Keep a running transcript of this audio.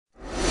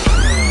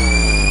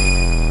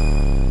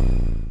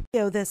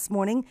This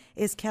morning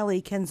is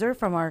Kelly Kinzer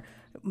from our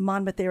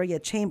Monmouth Area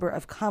Chamber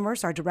of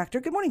Commerce, our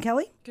director. Good morning,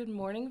 Kelly. Good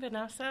morning,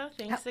 Vanessa.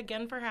 Thanks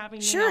again for having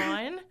Sure. me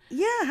on.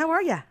 Yeah, how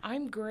are you?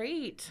 I'm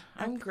great.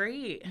 I'm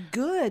great.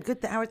 Good.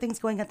 How are things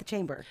going at the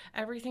chamber?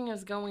 Everything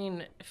is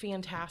going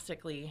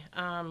fantastically.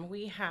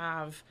 We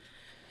have,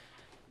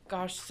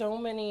 so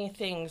many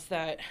things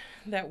that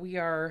we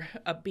are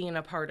being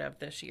a part of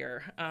this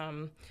year.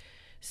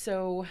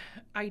 So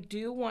I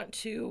do want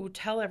to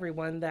tell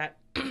everyone that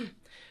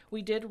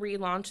we did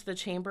relaunch the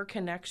Chamber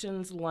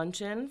Connections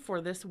Luncheon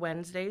for this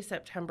Wednesday,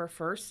 September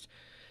 1st,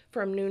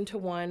 from noon to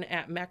 1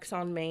 at Mex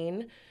on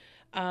Main.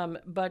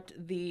 But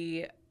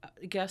the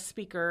guest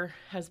speaker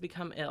has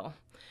become ill.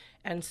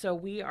 And so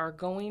we are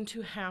going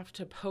to have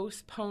to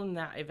postpone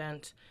that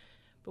event.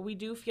 But we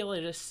do feel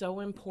it is so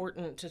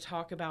important to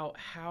talk about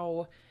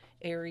how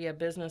area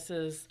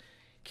businesses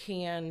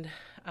can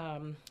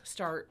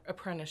start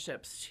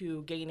apprenticeships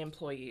to gain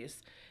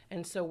employees.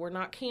 And so we're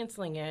not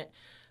canceling it.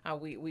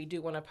 We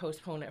do want to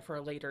postpone it for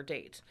a later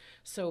date.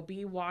 So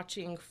be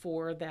watching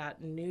for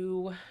that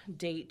new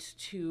date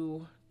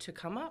to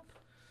come up.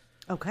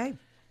 Okay.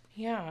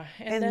 Yeah.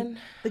 And then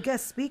the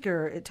guest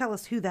speaker, tell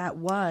us who that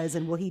was,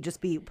 and will he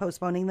just be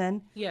postponing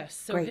then? Yes.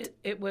 So Great.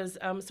 it was,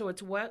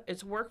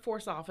 it's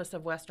Workforce Office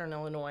of Western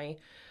Illinois.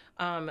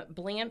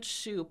 Blanche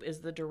Shoup is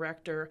the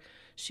director.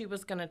 She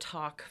was going to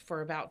talk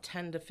for about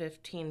 10 to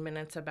 15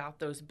 minutes about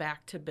those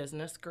back to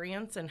business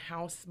grants and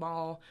how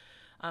small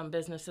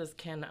businesses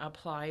can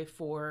apply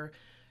for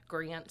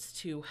grants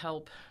to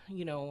help,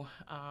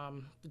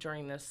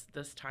 during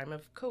this time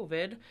of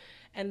COVID.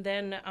 And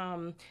then,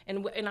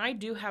 and I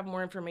do have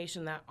more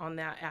information on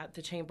that at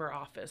the chamber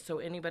office. So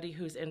anybody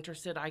who's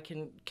interested, I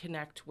can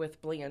connect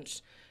with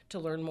Blanche to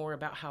learn more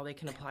about how they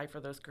can apply for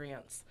those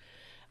grants.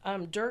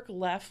 Dirk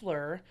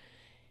Leffler,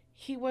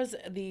 he was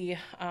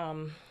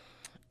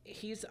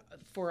he's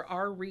for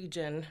our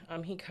region.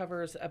 He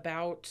covers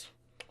about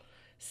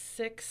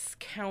 6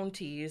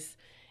 counties,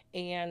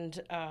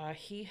 and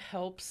he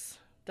helps.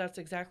 That's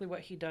exactly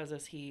what he does.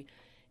 Is he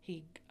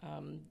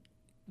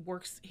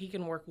works. He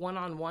can work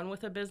one-on-one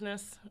with a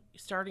business,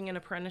 starting an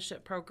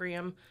apprenticeship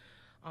program,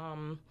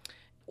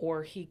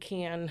 or he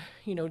can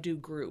do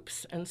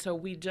groups. And so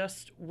we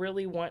just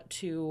really want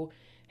to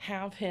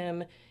have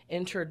him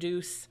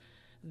introduce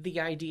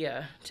the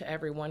idea to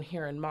everyone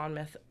here in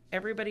Monmouth.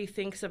 Everybody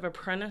thinks of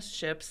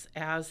apprenticeships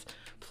as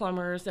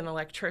plumbers and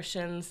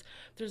electricians.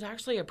 There's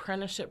actually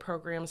apprenticeship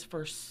programs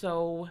for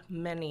so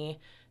many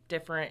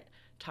different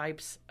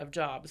types of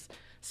jobs.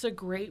 It's a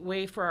great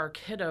way for our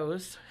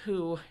kiddos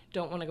who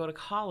don't want to go to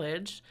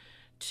college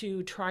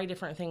to try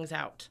different things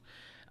out.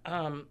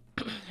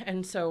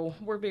 And so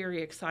we're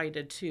very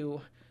excited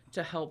to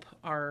help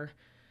our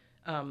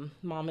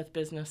Monmouth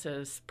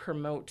businesses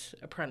promote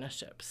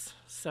apprenticeships.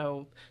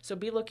 So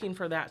be looking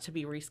for that to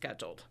be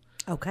rescheduled.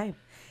 Okay.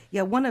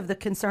 Yeah, one of the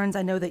concerns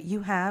I know that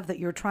you have that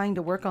you're trying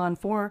to work on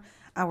for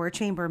our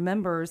chamber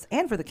members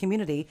and for the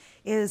community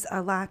is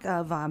a lack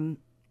of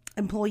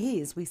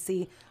employees. We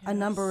see a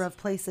number of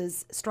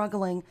places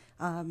struggling,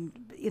 and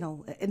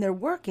they're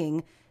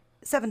working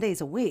 7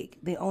 days a week.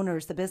 The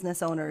owners, the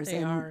business owners.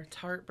 They are. It's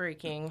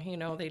heartbreaking.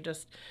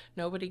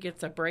 Nobody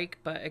gets a break.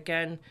 But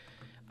again,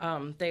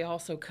 they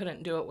also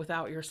couldn't do it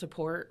without your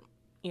support,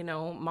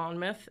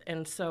 Monmouth.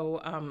 And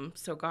so,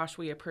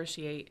 we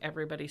appreciate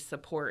everybody's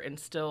support and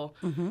still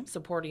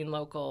supporting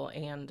local.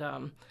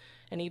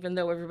 And even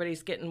though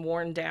everybody's getting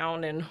worn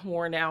down and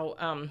worn out,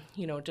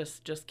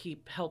 just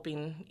keep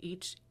helping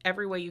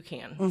every way you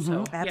can.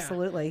 So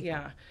absolutely.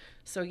 Yeah.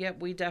 So,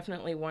 we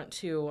definitely want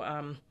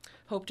to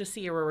hope to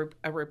see a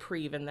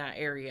reprieve in that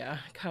area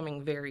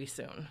coming very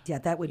soon. Yeah,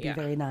 that would be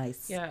very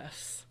nice.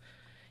 Yes.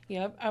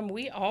 Yep.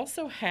 We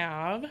also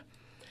have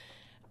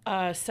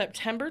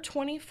September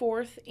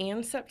 24th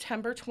and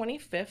September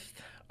 25th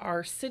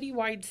are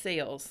citywide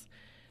sales.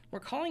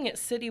 We're calling it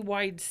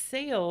citywide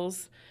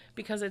sales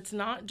because it's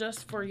not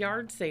just for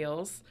yard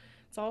sales.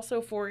 It's also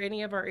for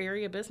any of our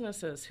area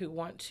businesses who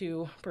want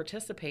to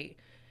participate.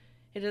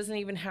 It doesn't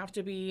even have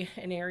to be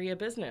an area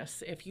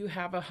business. If you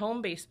have a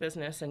home-based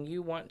business and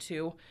you want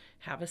to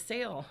have a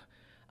sale,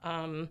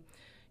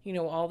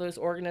 all those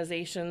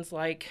organizations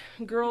like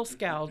Girl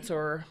Scouts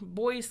or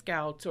Boy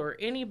Scouts or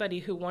anybody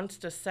who wants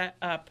to set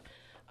up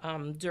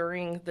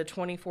during the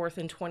 24th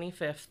and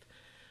 25th.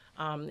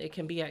 It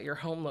can be at your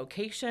home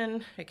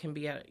location. It can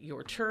be at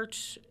your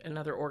church,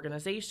 another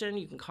organization.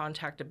 You can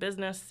contact a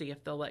business, see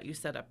if they'll let you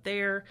set up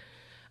there.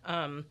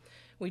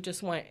 We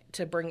just want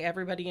to bring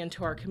everybody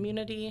into our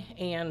community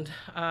and,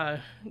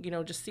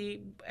 just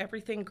see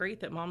everything great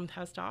that Monmouth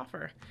has to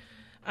offer.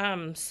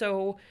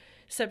 So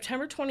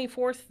September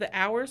 24th, the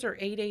hours are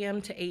 8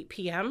 a.m. to 8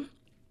 p.m.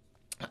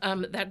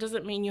 That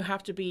doesn't mean you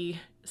have to be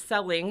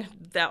selling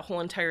that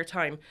whole entire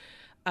time,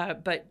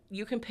 but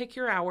you can pick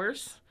your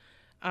hours.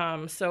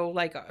 So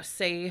like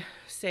say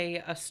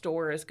a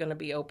store is going to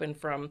be open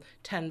from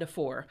 10 to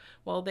 4.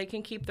 Well, they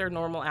can keep their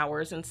normal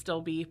hours and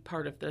still be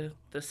part of the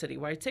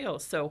citywide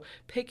sales. So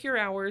pick your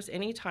hours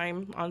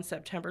anytime on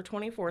September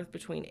 24th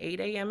between 8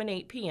 a.m. and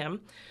 8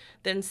 p.m.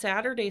 Then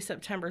Saturday,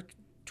 September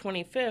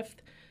 25th,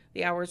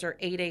 the hours are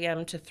 8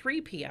 a.m. to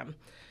 3 p.m.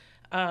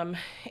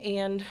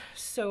 And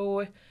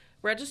so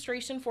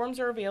registration forms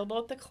are available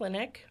at the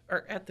clinic,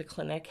 at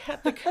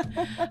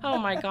the oh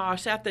my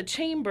gosh, at the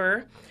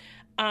chamber.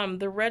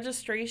 The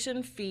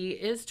registration fee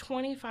is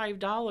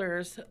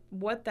 $25.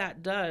 What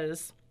that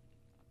does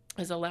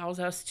is allows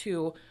us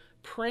to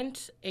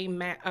print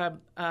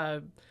a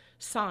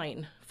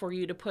sign for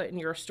you to put in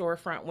your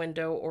storefront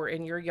window or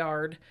in your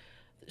yard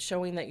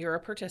showing that you're a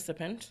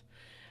participant.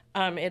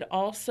 It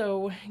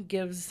also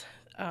gives,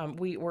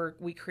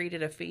 we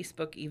created a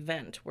Facebook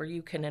event where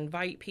you can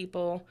invite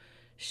people,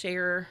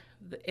 share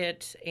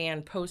it,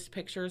 and post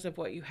pictures of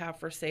what you have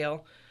for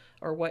sale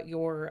or what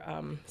your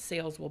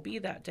sales will be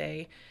that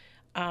day.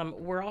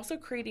 We're also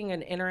creating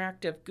an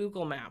interactive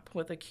Google map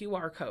with a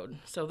QR code.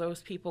 So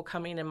those people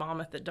coming in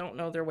Monmouth that don't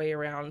know their way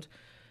around,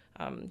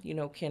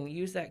 can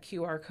use that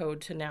QR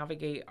code to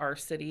navigate our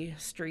city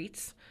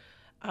streets.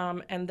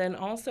 And then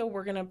also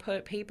we're going to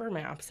put paper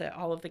maps at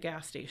all of the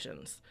gas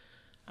stations.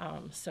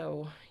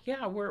 So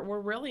yeah, we're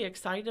really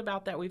excited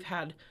about that. We've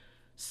had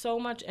so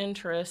much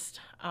interest.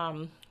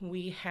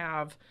 We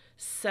have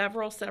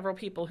several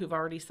people who've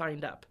already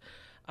signed up.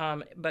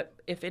 But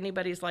if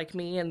anybody's like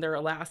me and they're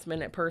a last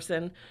minute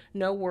person,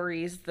 no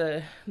worries.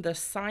 The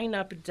sign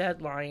up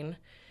deadline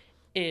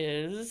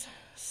is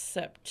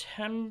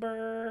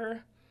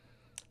September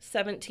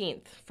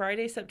 17th,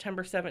 Friday,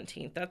 September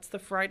 17th. That's the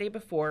Friday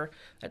before.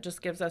 That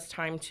just gives us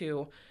time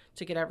to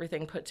get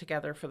everything put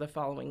together for the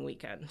following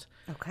weekend.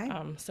 Okay.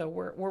 So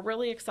we're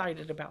really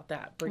excited about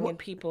that, bringing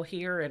people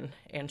here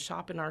and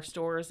shop in our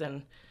stores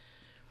and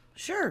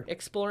sure,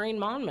 exploring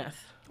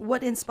Monmouth.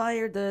 What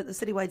inspired the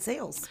citywide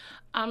sales?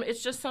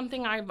 It's just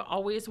something I've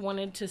always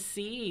wanted to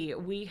see.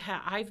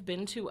 I've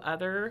been to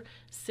other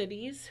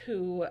cities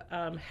who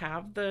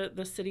have the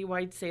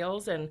citywide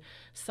sales, and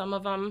some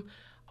of them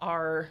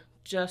are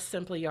just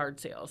simply yard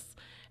sales,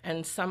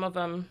 and some of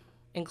them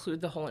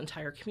include the whole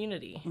entire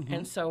community. Mm-hmm.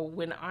 And so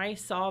when I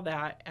saw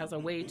that as a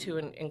way to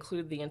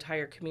include the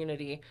entire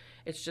community,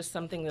 it's just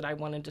something that I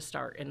wanted to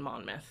start in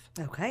Monmouth.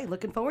 Okay,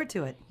 looking forward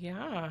to it.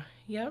 Yeah,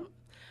 yep.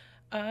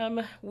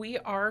 We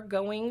are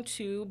going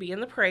to be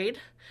in the parade,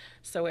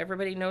 so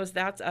everybody knows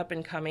that's up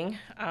and coming.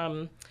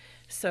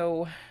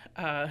 September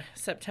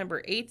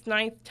 8th,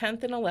 9th,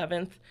 10th, and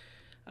 11th.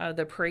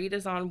 The parade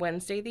is on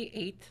Wednesday the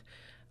 8th.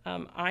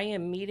 I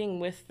am meeting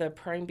with the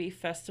Prime Beef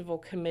Festival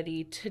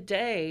Committee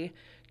today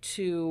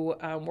to,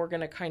 we're going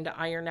to kind of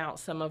iron out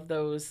some of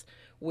those,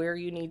 where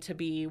you need to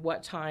be,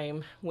 what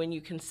time, when you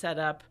can set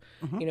up,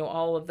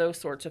 all of those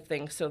sorts of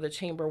things. So the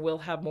chamber will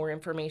have more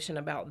information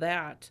about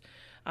that.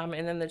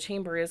 And then the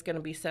chamber is going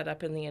to be set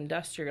up in the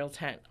industrial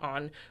tent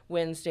on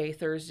Wednesday,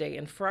 Thursday,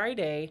 and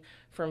Friday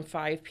from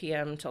 5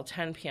 p.m. till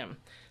 10 p.m.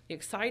 The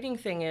exciting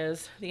thing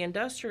is the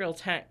industrial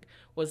tent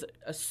was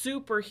a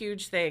super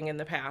huge thing in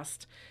the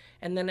past.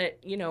 And then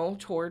it,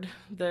 toward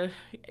the,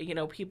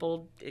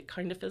 people, it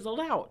kind of fizzled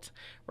out,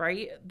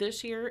 right?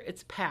 This year,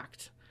 it's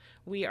packed.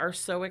 We are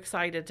so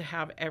excited to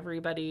have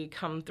everybody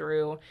come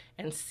through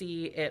and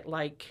see it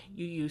like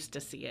you used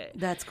to see it.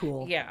 That's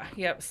cool. Yeah,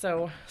 yep.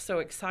 So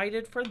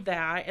excited for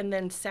that. And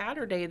then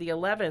Saturday, the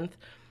 11th,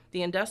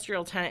 the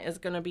industrial tent is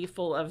going to be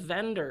full of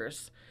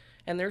vendors,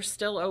 and there's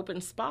still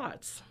open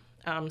spots.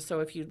 So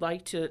if you'd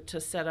like to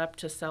set up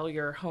to sell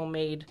your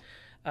homemade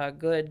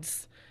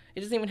goods,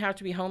 it doesn't even have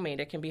to be homemade.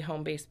 It can be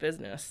home-based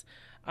business.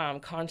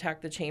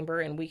 Contact the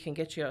chamber, and we can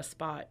get you a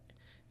spot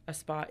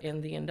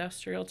in the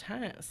industrial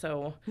tent.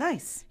 So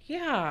nice.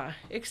 Yeah,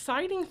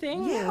 exciting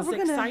things. Yeah, we're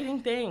going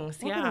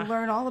to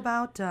learn all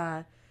about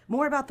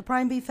more about the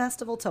Prime Beef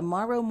Festival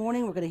tomorrow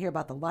morning. We're going to hear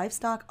about the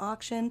livestock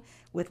auction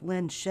with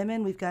Lynn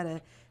Shimon. We've got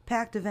a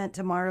packed event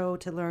tomorrow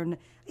to learn,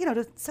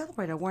 to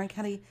celebrate our Warren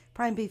County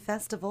Prime Beef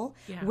Festival.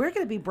 Yeah. We're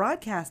going to be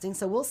broadcasting,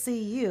 so we'll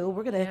see you.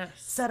 We're going to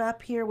set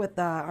up here with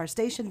our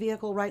station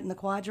vehicle right in the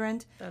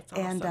quadrant. That's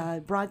awesome.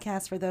 And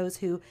broadcast for those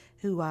who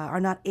are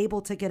not able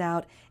to get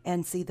out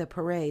and see the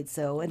parade.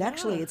 So, and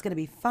actually, it's going to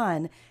be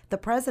fun. The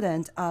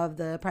president of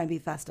the Prime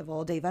Beef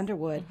Festival, Dave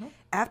Underwood,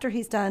 after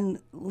he's done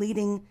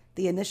leading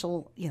the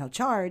initial,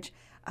 charge,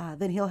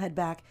 then he'll head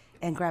back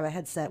and grab a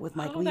headset with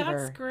Mike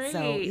Weaver. That's great.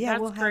 So, yeah,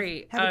 we'll have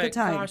a good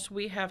time. Gosh,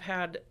 we have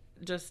had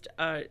just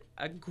a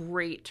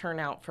great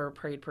turnout for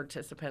parade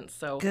participants.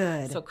 So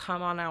good. So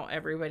come on out,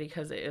 everybody,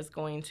 because it is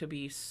going to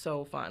be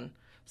so fun.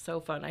 So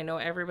fun. I know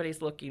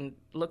everybody's looking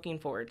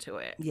forward to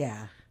it.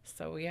 Yeah.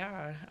 So,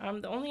 yeah.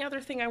 The only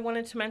other thing I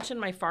wanted to mention,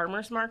 my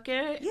farmer's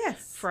market.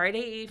 Yes.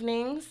 Friday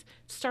evenings,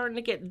 starting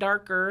to get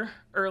darker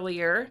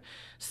earlier.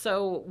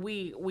 So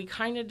we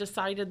kind of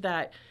decided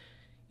that,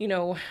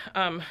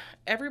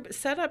 every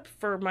setup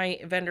for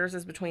my vendors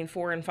is between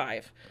 4 and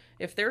 5.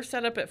 If they're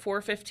set up at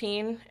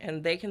 4:15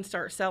 and they can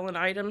start selling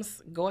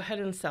items, go ahead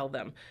and sell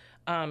them.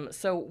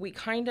 So we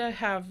kind of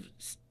have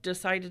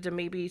decided to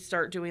maybe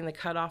start doing the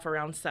cutoff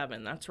around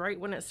 7. That's right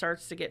when it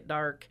starts to get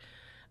dark.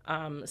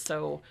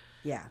 So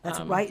Yeah, that's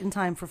right in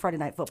time for Friday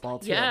night football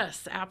too.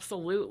 yes,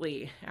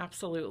 absolutely,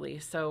 absolutely.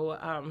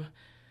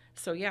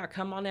 So yeah,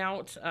 come on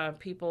out.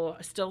 People,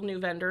 still new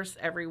vendors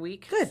every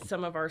week. Good.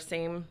 Some of our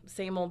same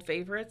old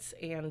favorites,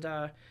 and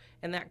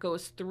that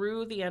goes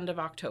through the end of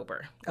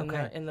October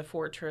Okay. in the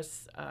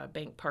Fortress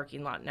Bank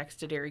parking lot next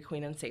to Dairy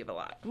Queen and Save a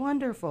Lot.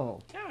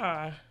 Wonderful.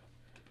 Yeah.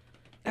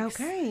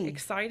 Okay.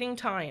 Exciting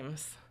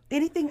times.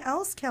 Anything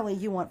else, Kelly,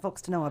 you want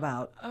folks to know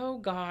about? Oh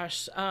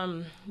gosh,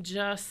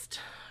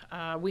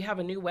 we have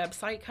a new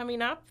website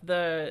coming up.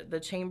 The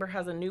chamber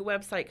has a new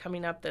website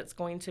coming up that's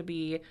going to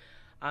be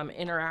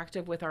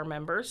interactive with our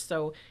members.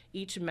 So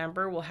each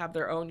member will have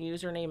their own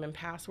username and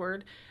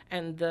password,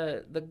 and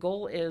the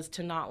goal is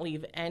to not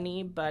leave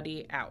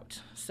anybody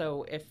out.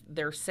 So if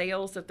their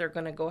sales that they're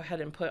going to go ahead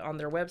and put on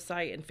their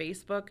website and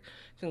Facebook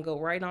can go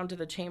right onto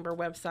the chamber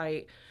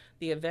website.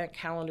 The event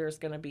calendar is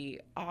going to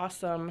be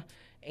awesome,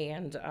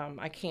 and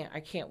I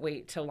can't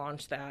wait to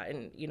launch that,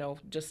 and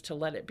just to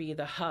let it be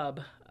the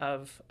hub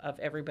of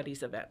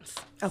everybody's events.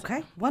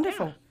 Okay,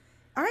 wonderful. yeah.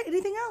 All right,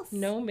 anything else?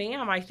 No,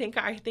 ma'am. I think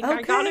I got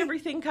Okay.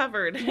 everything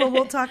covered. Well,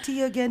 we'll talk to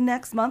you again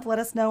next month. Let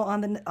us know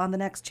on the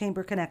next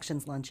Chamber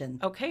Connections luncheon.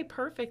 Okay,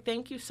 perfect.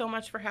 Thank you so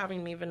much for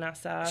having me,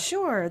 Vanessa.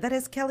 Sure. That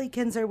is Kelly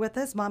Kinzer with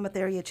us, Monmouth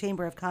Area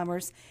Chamber of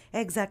Commerce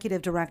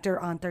Executive Director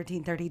on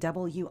 1330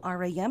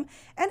 WRAM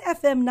and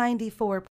FM 94.